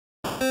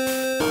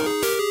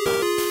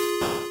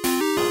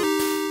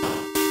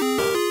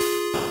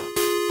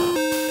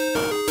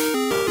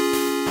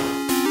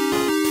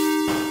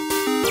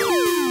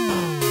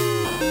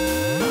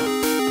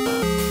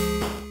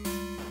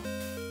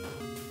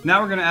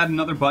now we're going to add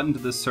another button to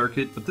this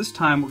circuit, but this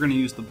time we're going to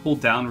use the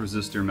pull-down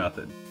resistor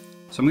method.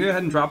 So I'm going to go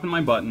ahead and drop in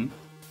my button,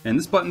 and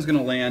this button is going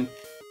to land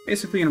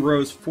basically in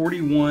rows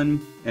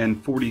 41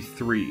 and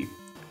 43.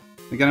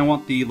 Again, I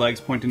want the legs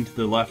pointing to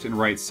the left and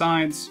right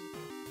sides.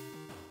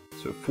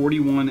 So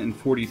 41 and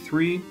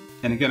 43,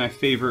 and again I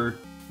favor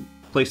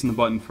placing the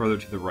button further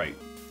to the right.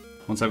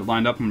 Once I have it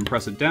lined up, I'm going to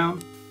press it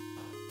down.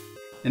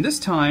 And this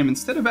time,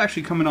 instead of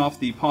actually coming off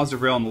the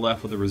positive rail on the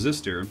left with a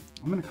resistor,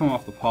 I'm going to come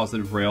off the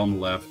positive rail on the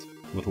left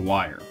with a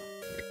wire.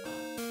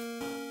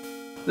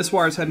 This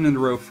wire is heading into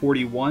row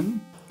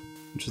 41,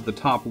 which is the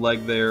top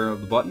leg there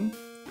of the button.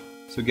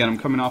 So again, I'm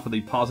coming off of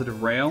the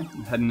positive rail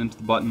and heading into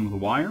the button with a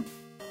wire.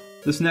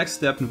 This next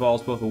step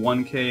involves both a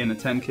 1K and a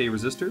 10K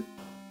resistor.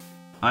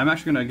 I'm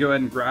actually going to go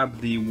ahead and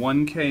grab the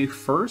 1K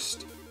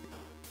first.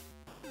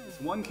 This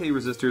 1K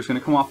resistor is going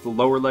to come off the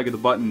lower leg of the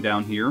button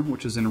down here,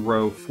 which is in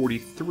row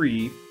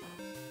 43,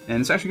 and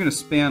it's actually going to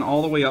span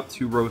all the way up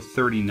to row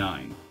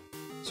 39.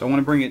 So I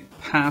want to bring it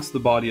past the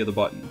body of the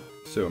button.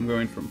 So I'm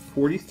going from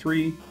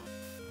 43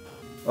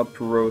 up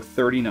to row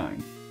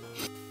 39.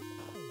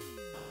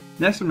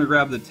 Next I'm going to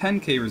grab the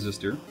 10K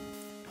resistor,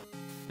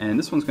 and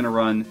this one's going to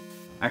run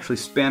actually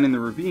spanning the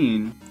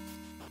ravine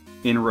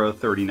in row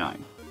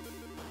 39.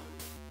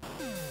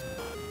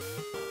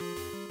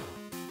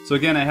 So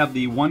again, I have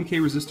the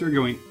 1K resistor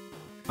going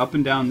up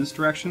and down this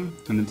direction,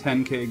 and the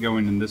 10K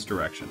going in this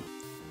direction.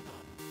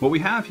 What we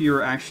have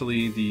here,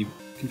 actually, the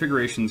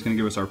configuration is going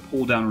to give us our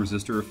pull-down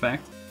resistor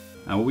effect.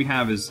 What we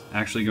have is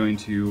actually going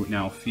to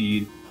now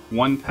feed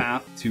one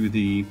path to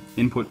the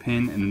input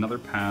pin and another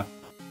path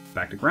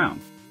back to ground.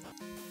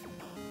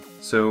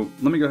 So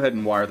let me go ahead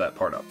and wire that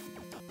part up.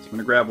 So I'm going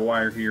to grab a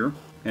wire here,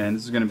 and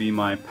this is going to be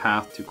my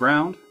path to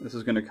ground. This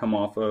is going to come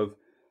off of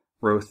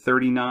row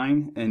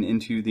 39 and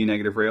into the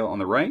negative rail on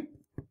the right.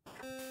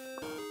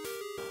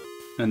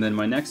 And then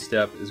my next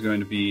step is going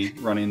to be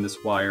running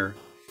this wire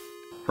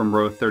from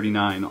row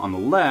 39 on the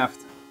left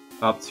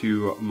up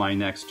to my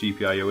next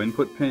GPIO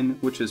input pin,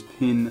 which is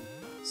pin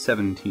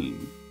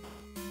 17.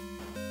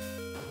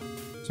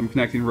 So I'm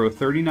connecting row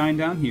 39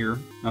 down here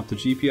up to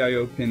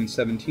GPIO pin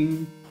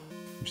 17,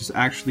 which is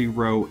actually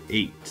row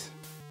 8.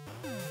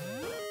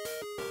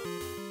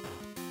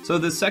 So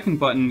the second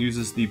button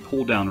uses the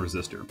pull-down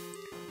resistor.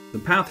 The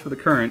path for the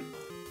current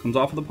comes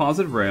off of the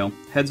positive rail,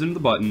 heads into the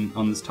button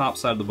on this top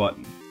side of the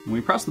button. When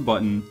we press the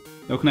button,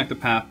 it'll connect the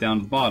path down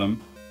to the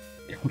bottom,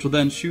 which will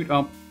then shoot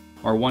up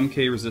our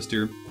 1K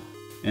resistor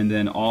and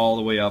then all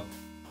the way up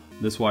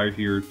this wire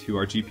here to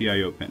our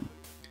GPIO pin.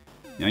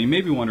 Now you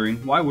may be wondering,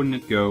 why wouldn't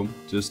it go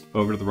just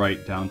over to the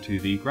right down to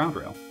the ground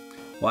rail?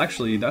 Well,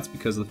 actually that's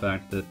because of the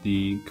fact that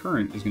the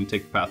current is going to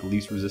take the path of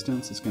least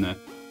resistance. It's going to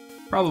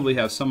probably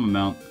have some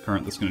amount of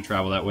current that's going to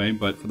travel that way,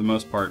 but for the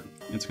most part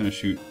it's going to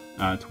shoot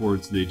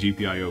towards the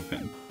GPIO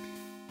pin.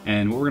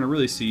 And what we're going to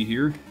really see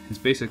here is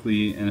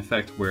basically an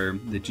effect where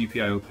the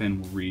GPIO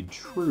pin will read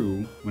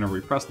true whenever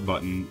we press the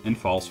button and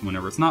false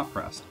whenever it's not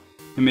pressed.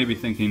 You may be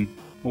thinking,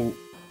 well,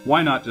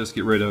 why not just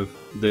get rid of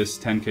this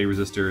 10K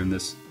resistor and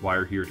this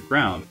wire here to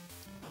ground?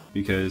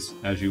 Because,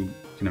 as you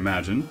can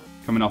imagine,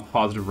 coming off the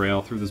positive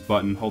rail through this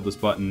button, hold this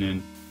button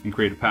in, and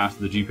create a path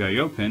to the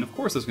GPIO pin, of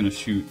course it's going to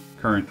shoot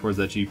current towards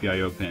that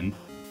GPIO pin,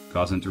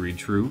 causing it to read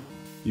true.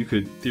 You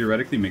could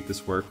theoretically make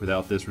this work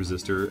without this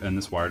resistor and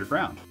this wire to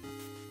ground.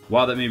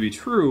 While that may be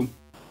true,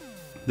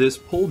 this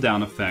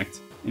pull-down effect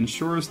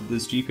ensures that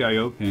this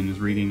GPIO pin is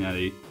reading at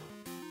a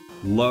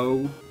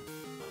low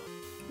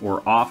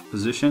or off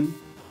position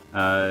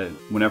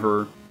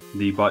whenever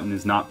the button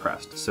is not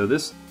pressed. So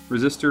this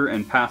resistor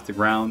and path to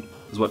ground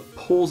is what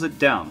pulls it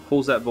down,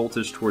 pulls that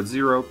voltage towards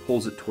zero,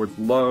 pulls it towards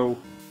low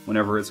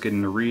whenever it's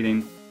getting a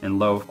reading, and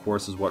low, of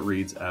course, is what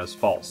reads as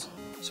false.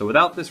 So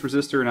without this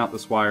resistor and out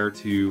this wire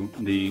to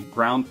the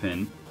ground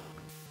pin,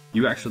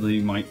 you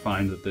actually might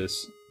find that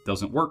this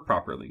doesn't work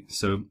properly.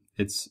 So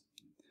it's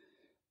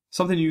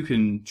something you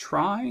can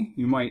try.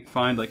 You might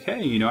find like,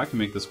 hey, you know, I can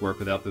make this work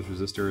without this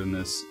resistor and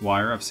this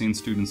wire. I've seen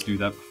students do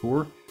that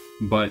before,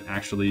 but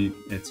actually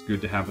it's good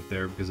to have it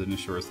there because it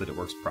ensures that it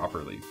works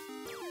properly.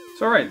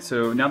 So alright,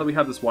 so now that we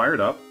have this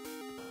wired up,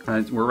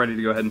 we're ready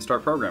to go ahead and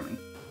start programming.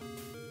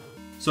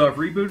 So I've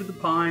rebooted the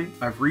Pi,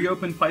 I've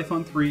reopened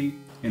Python 3,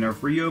 and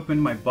I've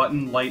reopened my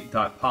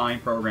buttonlight.py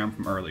program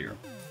from earlier.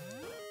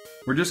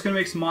 We're just going to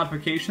make some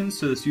modifications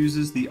so this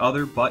uses the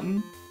other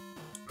button.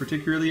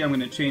 Particularly, I'm going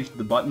to change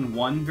the button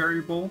 1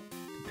 variable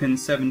to pin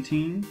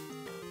 17.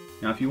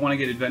 Now if you want to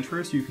get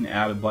adventurous, you can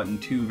add a button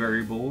 2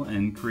 variable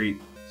and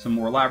create some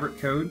more elaborate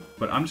code,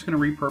 but I'm just going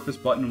to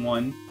repurpose button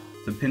 1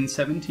 to pin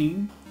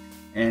 17,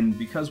 and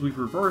because we've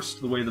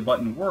reversed the way the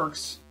button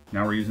works,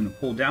 now we're using a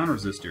pull-down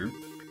resistor,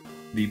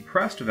 the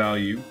pressed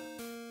value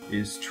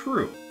is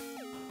true.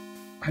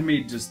 I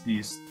made just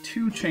these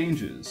 2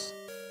 changes,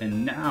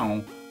 and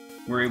now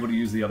we're able to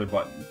use the other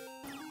button.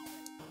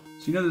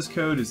 So you know this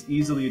code is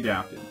easily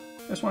adapted.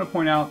 I just want to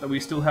point out that we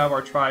still have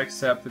our try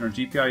except and our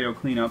GPIO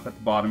cleanup at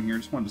the bottom here.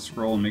 Just wanted to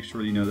scroll and make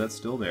sure you know that's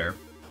still there.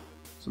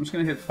 So I'm just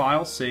going to hit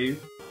File,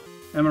 Save,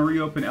 and I'm going to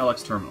reopen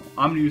LX Terminal.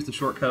 I'm going to use the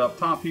shortcut up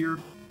top here.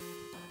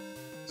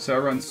 So I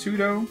run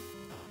sudo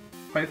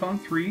python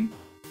 3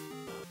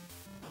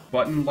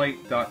 button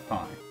light.py.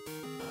 I'm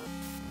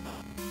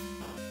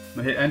going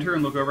to hit enter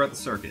and look over at the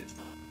circuit.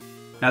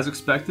 As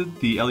expected,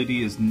 the LED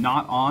is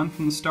not on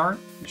from the start.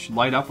 It should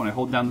light up when I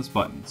hold down this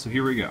button. So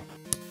here we go.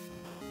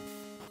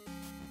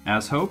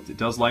 As hoped, it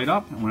does light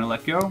up, and when I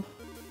let go,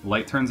 the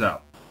light turns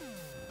out.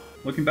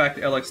 Looking back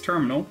to LX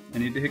terminal, I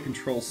need to hit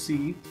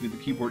Control-C to do the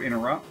keyboard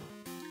interrupt,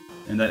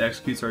 and that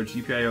executes our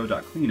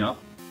GPIO.cleanup,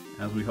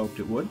 as we hoped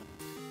it would.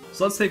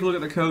 So let's take a look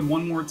at the code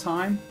one more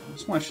time. I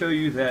just want to show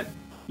you that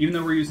even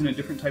though we're using a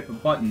different type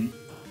of button,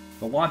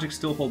 the logic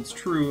still holds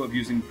true of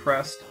using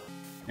pressed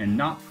and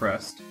not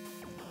pressed. So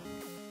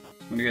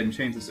I'm going to go ahead and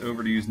change this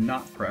over to use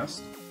not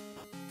pressed.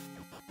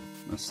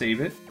 I'm going to save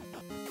it.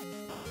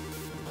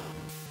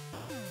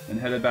 Then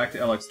head back to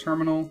LX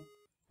terminal,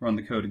 run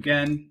the code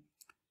again.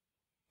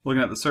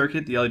 Looking at the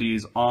circuit, the LED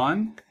is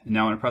on, and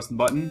now when I press the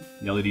button,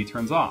 the LED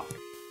turns off.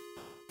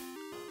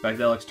 Back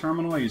to LX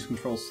terminal, I use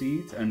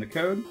Control-C to end the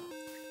code.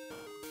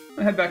 I'm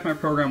going to head back to my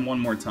program one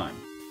more time.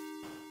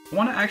 I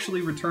want to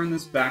actually return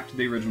this back to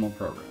the original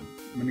program.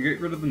 I'm going to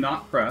get rid of the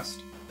not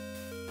pressed.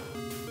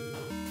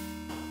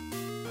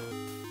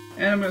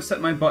 And I'm going to set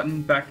my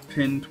button back to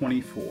pin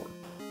 24.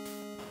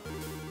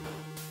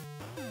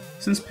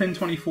 Since pin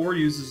 24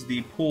 uses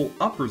the pull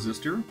up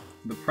resistor,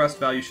 the pressed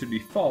value should be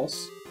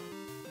false.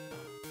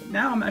 But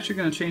now I'm actually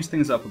going to change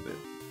things up a bit.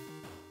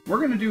 We're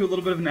going to do a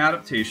little bit of an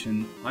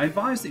adaptation. I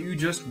advise that you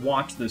just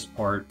watch this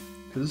part,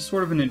 because it's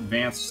sort of an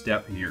advanced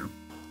step here.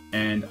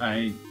 And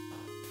I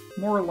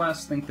more or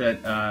less think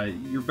that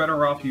you're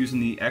better off using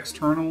the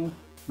external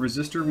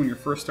resistor when you're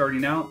first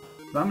starting out.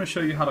 But I'm going to show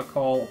you how to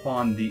call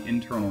upon the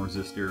internal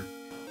resistor,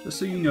 just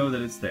so you know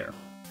that it's there.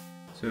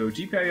 So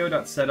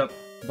GPIO.setup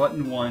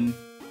button 1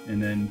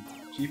 and then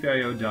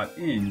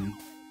GPIO.in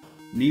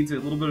needs a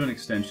little bit of an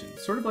extension.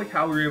 Sort of like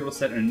how we were able to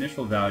set an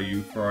initial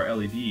value for our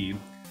LED,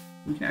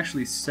 we can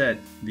actually set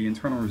the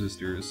internal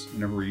resistors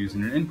whenever we're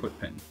using an input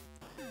pin.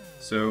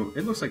 So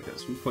it looks like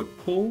this. We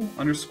put pull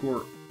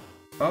underscore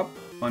up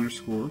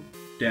underscore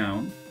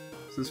down.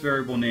 So this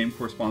variable name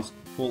corresponds to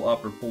pull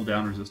up or pull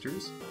down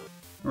resistors.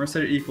 And we're going to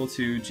set it equal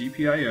to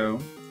GPIO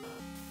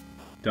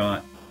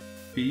dot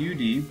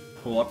PUD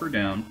pull up or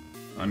down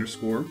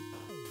underscore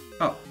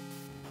up.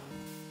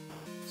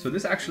 So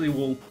this actually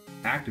will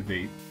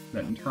activate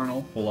that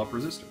internal pull up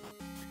resistor.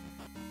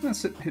 I'm going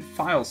to hit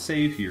File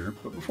Save here,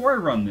 but before I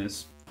run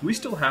this, we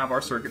still have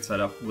our circuit set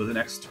up with an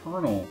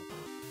external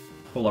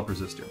pull up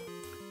resistor.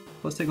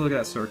 Let's take a look at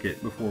that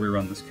circuit before we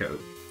run this code.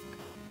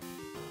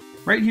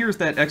 Right here is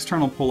that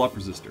external pull up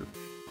resistor.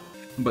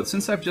 But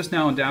since I've just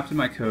now adapted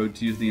my code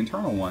to use the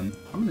internal one,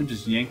 I'm going to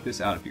just yank this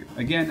out of here.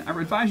 Again, I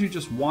would advise you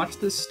just watch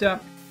this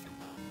step,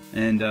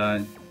 and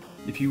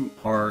if you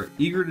are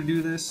eager to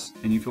do this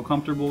and you feel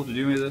comfortable to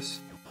doing this,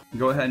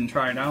 go ahead and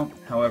try it out.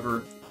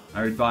 However,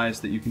 I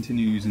advise that you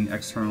continue using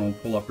external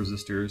pull-up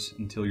resistors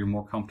until you're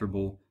more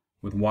comfortable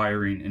with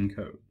wiring in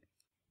code.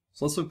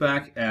 So let's look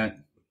back at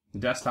the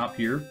desktop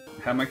here.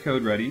 I have my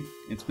code ready.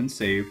 It's been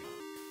saved.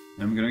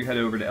 And I'm going to head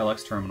over to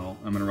LX terminal.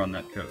 I'm going to run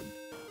that code.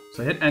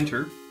 So I hit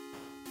enter,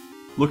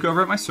 look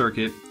over at my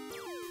circuit,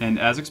 and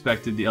as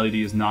expected, the LED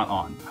is not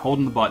on. I hold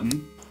in the button,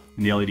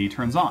 and the LED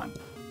turns on.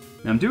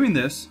 Now I'm doing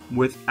this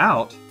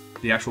without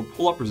the actual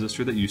pull-up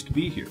resistor that used to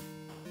be here.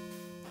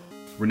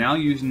 We're now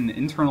using an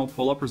internal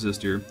pull-up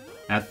resistor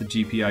at the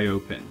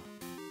GPIO pin.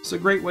 It's a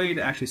great way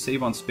to actually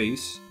save on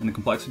space and the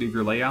complexity of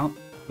your layout,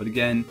 but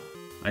again,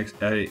 I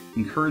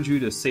encourage you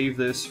to save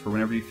this for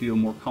whenever you feel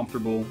more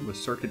comfortable with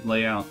circuit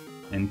layout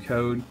and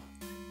code,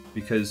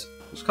 because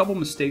there's a couple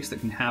mistakes that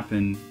can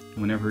happen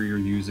whenever you're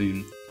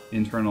using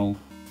internal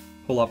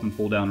pull-up and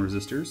pull-down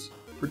resistors,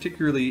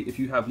 particularly if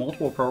you have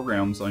multiple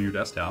programs on your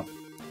desktop,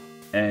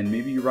 and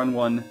maybe you run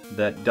one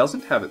that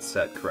doesn't have it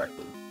set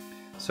correctly.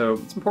 So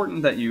it's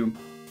important that you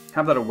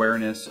have that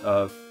awareness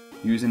of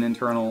using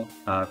internal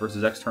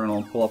versus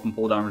external pull-up and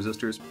pull-down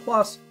resistors,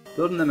 plus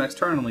building them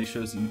externally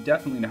shows that you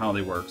definitely know how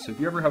they work. So if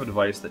you ever have a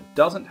device that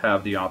doesn't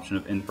have the option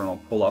of internal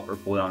pull-up or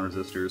pull-down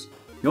resistors,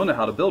 you'll know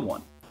how to build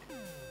one.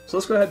 So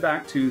let's go ahead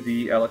back to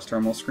the LX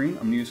terminal screen.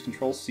 I'm going to use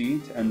Control-C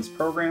to end this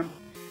program.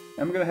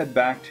 I'm going to head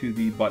back to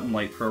the button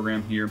light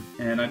program here,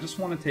 and I just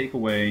want to take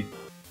away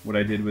what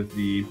I did with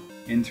the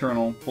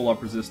internal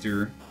pull-up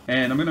resistor,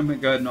 and I'm going to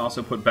go ahead and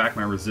also put back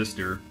my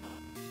resistor.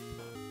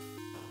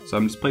 So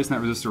I'm just placing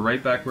that resistor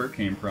right back where it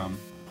came from,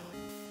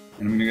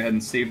 and I'm going to go ahead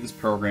and save this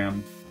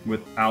program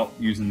without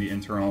using the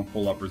internal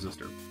pull-up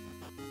resistor.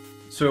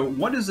 So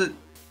what is it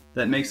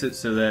that makes it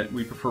so that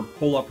we prefer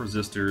pull-up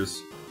resistors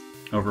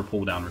over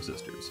pull-down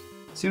resistors?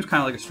 It seems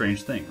kind of like a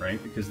strange thing,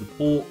 right? Because the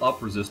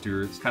pull-up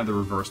resistor is kind of the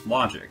reversed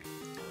logic.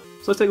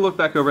 So let's take a look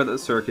back over at the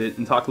circuit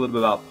and talk a little bit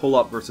about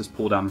pull-up versus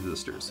pull-down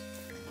resistors.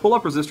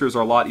 Pull-up resistors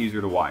are a lot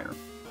easier to wire.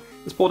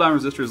 This pull-down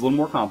resistor is a little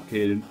more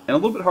complicated and a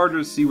little bit harder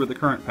to see where the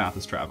current path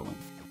is traveling.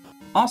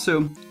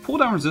 Also,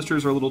 pull-down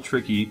resistors are a little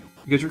tricky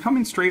because you're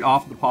coming straight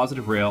off of the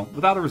positive rail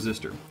without a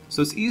resistor.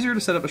 So it's easier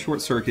to set up a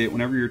short circuit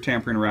whenever you're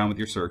tampering around with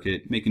your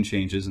circuit, making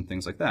changes and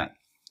things like that.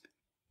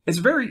 It's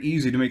very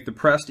easy to make the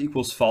pressed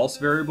equals false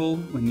variable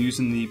when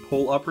using the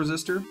pull-up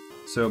resistor,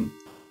 so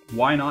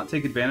why not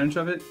take advantage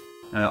of it?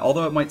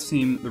 Although it might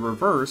seem the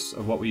reverse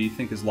of what we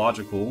think is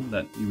logical,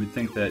 that you would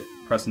think that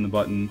pressing the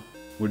button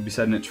would be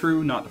setting it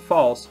true, not to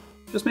false,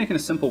 just making a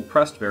simple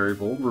pressed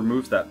variable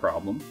removes that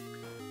problem.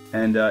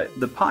 And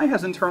the Pi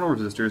has internal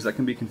resistors that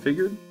can be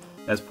configured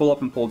as pull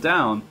up and pull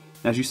down.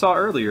 As you saw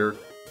earlier,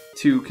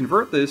 to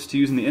convert this to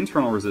using the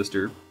internal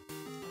resistor,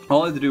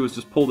 all I had to do was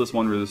just pull this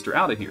one resistor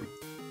out of here.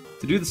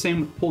 To do the same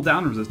with pull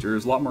down resistor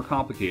is a lot more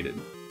complicated.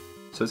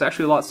 So it's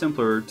actually a lot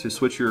simpler to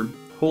switch your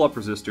pull up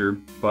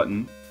resistor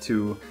button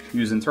to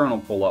use internal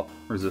pull up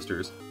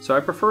resistors. So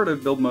I prefer to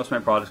build most of my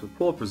projects with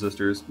pull up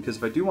resistors because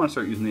if I do want to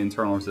start using the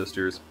internal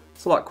resistors,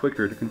 it's a lot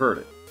quicker to convert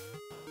it.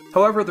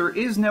 However, there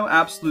is no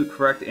absolute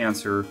correct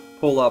answer,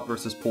 pull up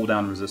versus pull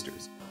down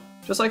resistors.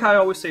 Just like I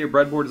always say a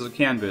breadboard is a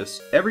canvas,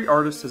 every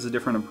artist has a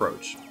different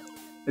approach.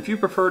 If you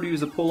prefer to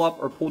use a pull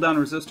up or pull down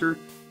resistor,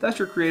 that's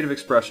your creative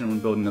expression when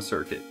building a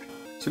circuit.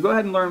 So go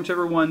ahead and learn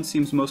whichever one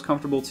seems most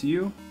comfortable to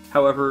you.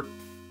 However,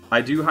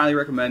 I do highly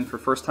recommend for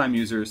first-time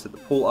users that the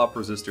pull-up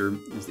resistor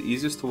is the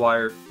easiest to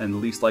wire and the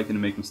least likely to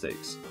make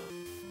mistakes.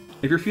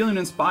 If you're feeling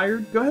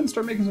inspired, go ahead and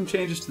start making some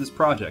changes to this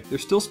project.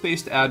 There's still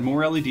space to add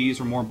more LEDs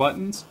or more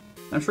buttons.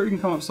 I'm sure you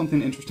can come up with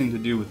something interesting to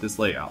do with this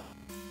layout.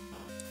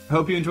 I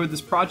hope you enjoyed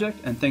this project,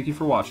 and thank you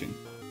for watching.